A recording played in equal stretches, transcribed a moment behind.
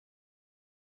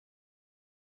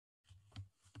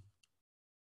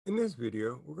In this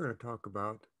video, we're going to talk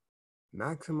about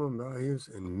maximum values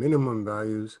and minimum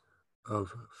values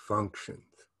of functions.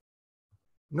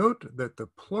 Note that the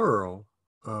plural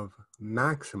of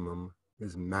maximum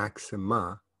is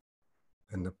maxima,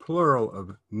 and the plural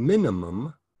of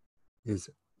minimum is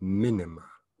minima.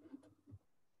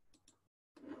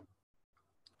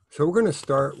 So we're going to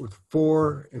start with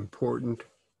four important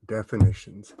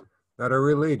definitions that are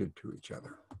related to each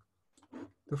other.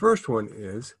 The first one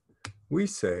is we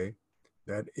say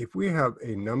that if we have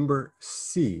a number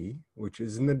c, which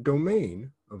is in the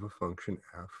domain of a function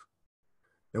f,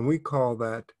 then we call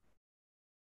that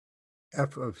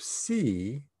f of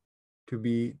c to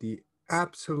be the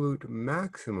absolute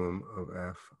maximum of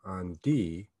f on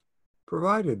D,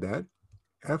 provided that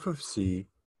f of c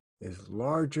is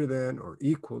larger than or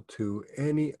equal to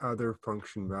any other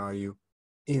function value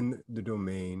in the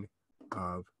domain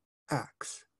of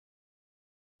x.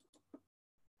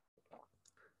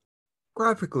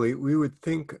 Graphically, we would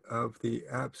think of the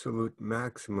absolute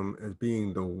maximum as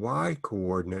being the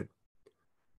y-coordinate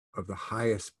of the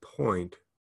highest point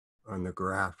on the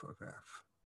graph of f.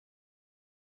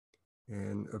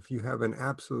 And if you have an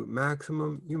absolute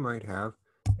maximum, you might have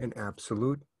an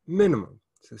absolute minimum.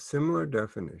 It's a similar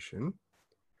definition.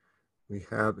 We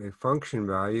have a function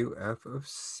value, f of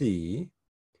c,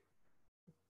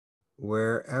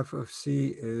 where f of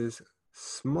c is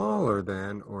smaller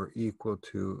than or equal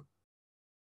to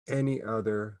any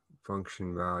other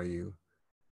function value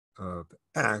of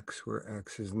x, where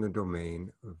x is in the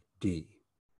domain of D.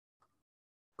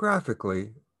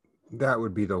 Graphically, that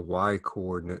would be the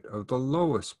y-coordinate of the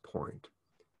lowest point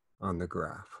on the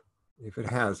graph, if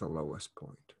it has a lowest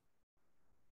point.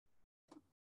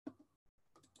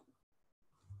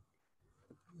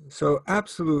 So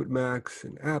absolute max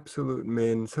and absolute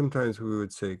min, sometimes we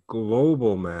would say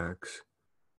global max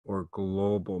or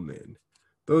global min.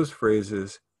 Those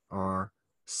phrases are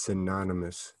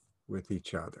synonymous with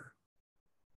each other.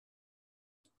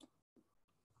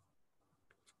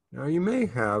 Now you may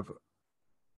have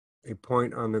a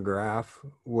point on the graph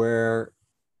where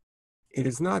it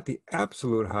is not the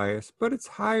absolute highest, but it's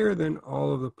higher than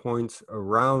all of the points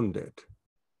around it.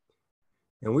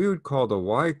 And we would call the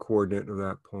y-coordinate of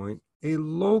that point a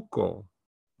local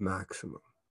maximum.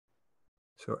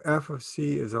 So f of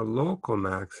c is a local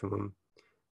maximum,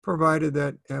 provided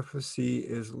that f of c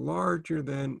is larger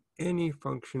than any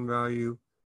function value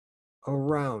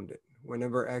around it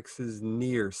whenever x is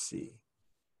near c.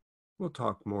 We'll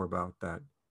talk more about that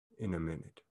in a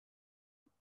minute.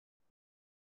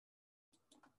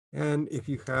 And if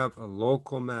you have a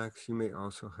local max, you may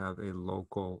also have a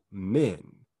local min.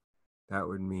 That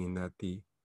would mean that the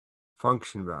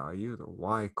function value, the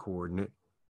y-coordinate,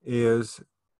 is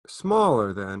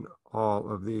smaller than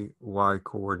all of the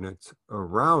y-coordinates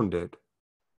around it,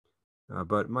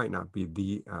 but might not be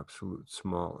the absolute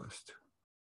smallest.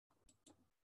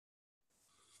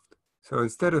 So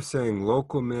instead of saying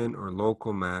local min or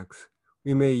local max,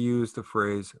 we may use the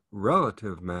phrase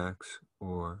relative max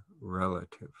or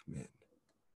relative min.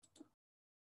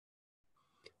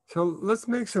 So let's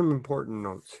make some important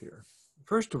notes here.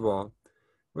 First of all,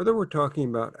 whether we're talking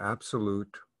about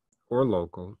absolute or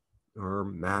local or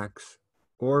max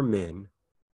or min,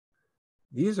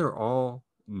 these are all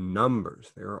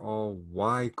numbers. They're all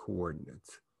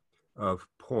y-coordinates of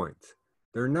points.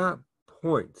 They're not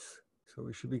points, so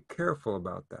we should be careful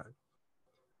about that.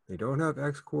 They don't have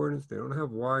x-coordinates, they don't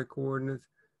have y-coordinates,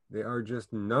 they are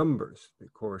just numbers. They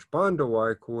correspond to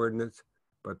y-coordinates,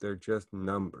 but they're just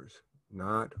numbers,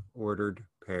 not ordered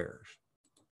pairs.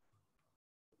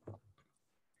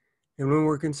 And when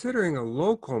we're considering a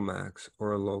local max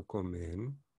or a local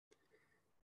min,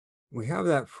 we have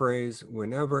that phrase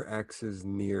whenever x is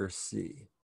near c.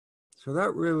 So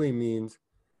that really means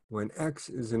when x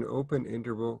is an open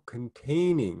interval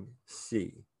containing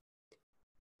c.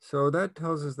 So that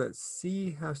tells us that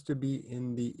c has to be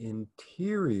in the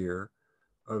interior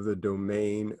of the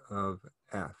domain of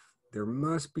f. There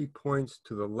must be points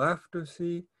to the left of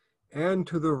c and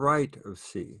to the right of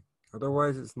c.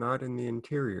 Otherwise, it's not in the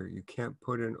interior. You can't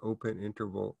put an open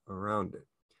interval around it.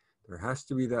 There has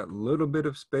to be that little bit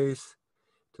of space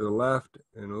to the left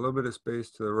and a little bit of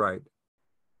space to the right.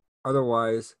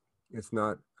 Otherwise, it's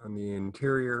not on the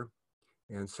interior.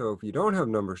 And so if you don't have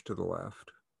numbers to the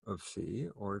left of C,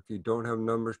 or if you don't have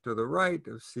numbers to the right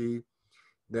of C,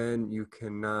 then you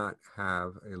cannot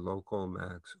have a local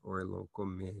max or a local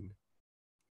min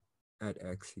at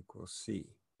x equals C.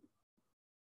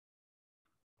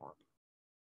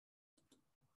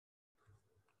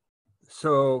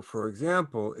 So for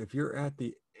example, if you're at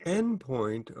the end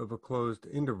point of a closed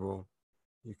interval,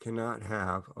 You cannot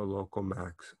have a local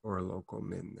max or a local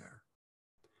min there,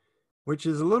 which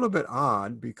is a little bit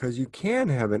odd because you can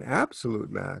have an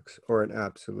absolute max or an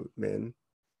absolute min.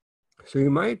 So you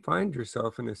might find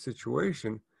yourself in a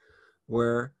situation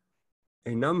where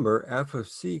a number, f of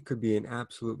c, could be an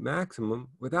absolute maximum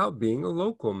without being a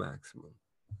local maximum.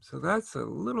 So that's a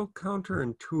little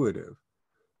counterintuitive,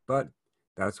 but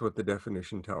that's what the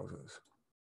definition tells us.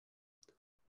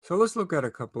 So let's look at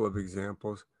a couple of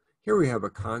examples. Here we have a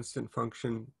constant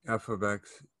function, f of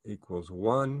x equals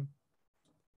 1.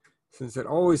 Since it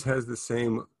always has the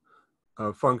same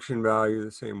function value,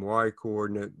 the same y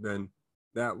coordinate, then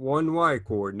that one y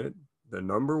coordinate, the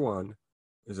number 1,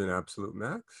 is an absolute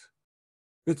max.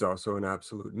 It's also an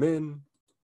absolute min.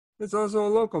 It's also a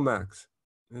local max.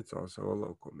 It's also a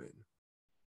local min.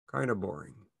 Kind of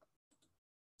boring.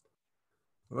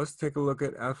 Let's take a look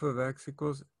at f of x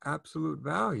equals absolute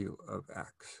value of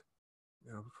x.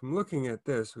 Now, from looking at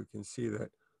this, we can see that,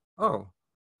 oh,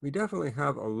 we definitely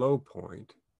have a low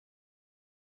point.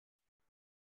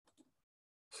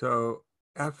 So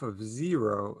f of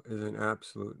 0 is an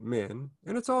absolute min,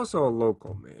 and it's also a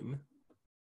local min.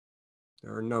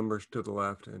 There are numbers to the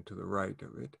left and to the right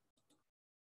of it.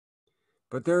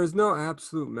 But there is no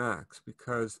absolute max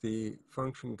because the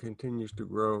function continues to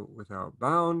grow without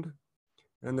bound,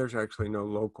 and there's actually no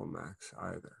local max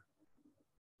either.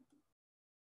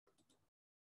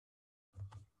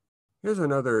 Here's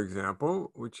another example,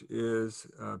 which is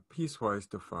piecewise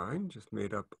defined, just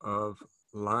made up of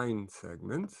line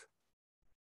segments.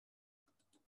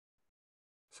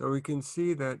 So we can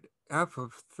see that f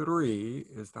of 3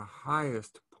 is the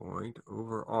highest point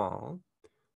overall.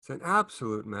 It's an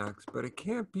absolute max, but it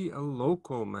can't be a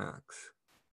local max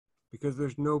because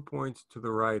there's no points to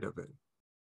the right of it.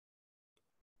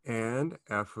 And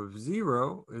f of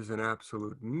 0 is an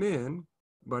absolute min,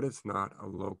 but it's not a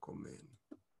local min.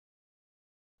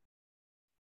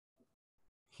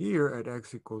 Here at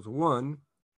x equals 1,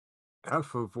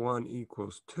 f of 1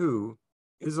 equals 2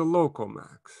 is a local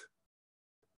max.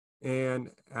 And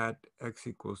at x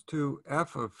equals 2,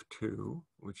 f of 2,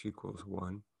 which equals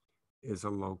 1, is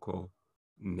a local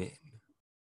min.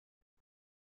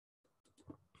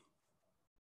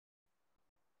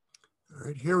 All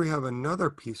right, here we have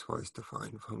another piecewise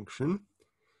defined function.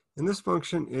 And this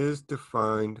function is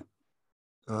defined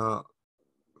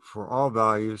for all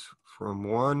values from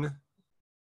 1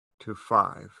 to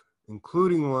 5,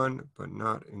 including 1, but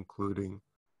not including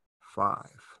 5.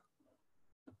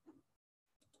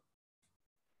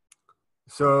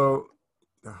 So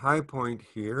the high point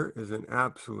here is an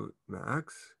absolute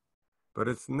max, but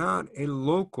it's not a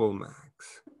local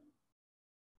max.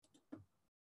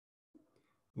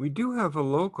 We do have a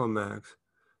local max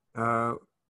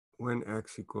when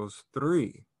x equals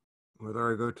 3.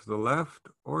 Whether I go to the left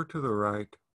or to the right,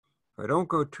 if I don't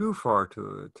go too far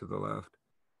to the left,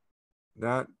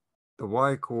 that the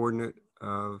y coordinate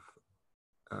of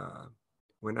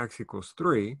when x equals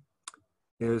 3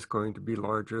 is going to be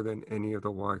larger than any of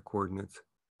the y coordinates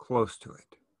close to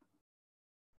it.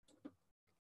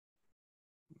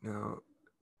 Now,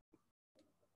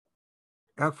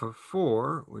 f of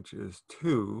 4, which is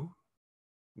 2,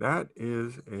 that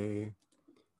is a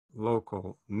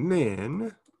local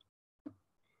min,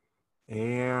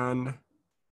 and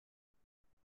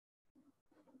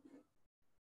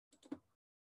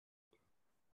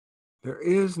there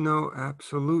is no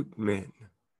absolute min.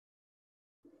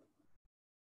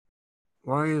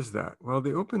 Why is that? Well,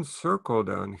 the open circle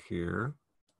down here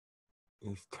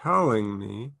is telling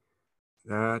me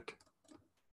that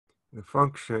the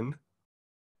function,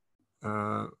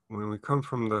 when we come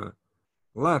from the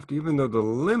left, even though the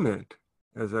limit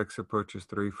as x approaches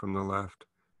 3 from the left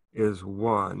is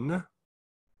 1,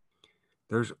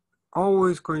 there's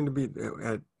always going to be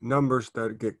at numbers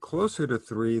that get closer to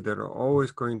 3 that are always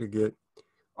going to get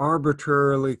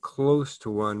arbitrarily close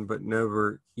to 1 but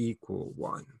never equal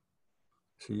 1.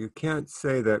 So you can't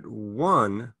say that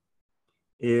 1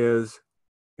 is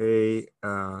a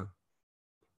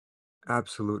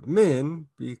absolute min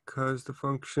because the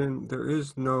function, there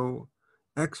is no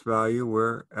x value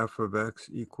where f of x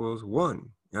equals 1.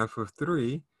 F of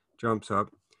 3 jumps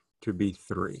up to be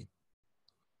 3.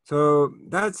 So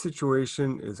that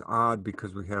situation is odd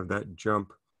because we have that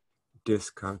jump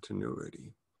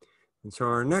discontinuity. And so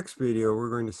our next video,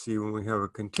 we're going to see when we have a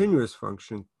continuous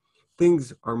function,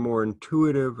 things are more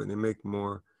intuitive and they make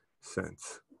more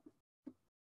sense.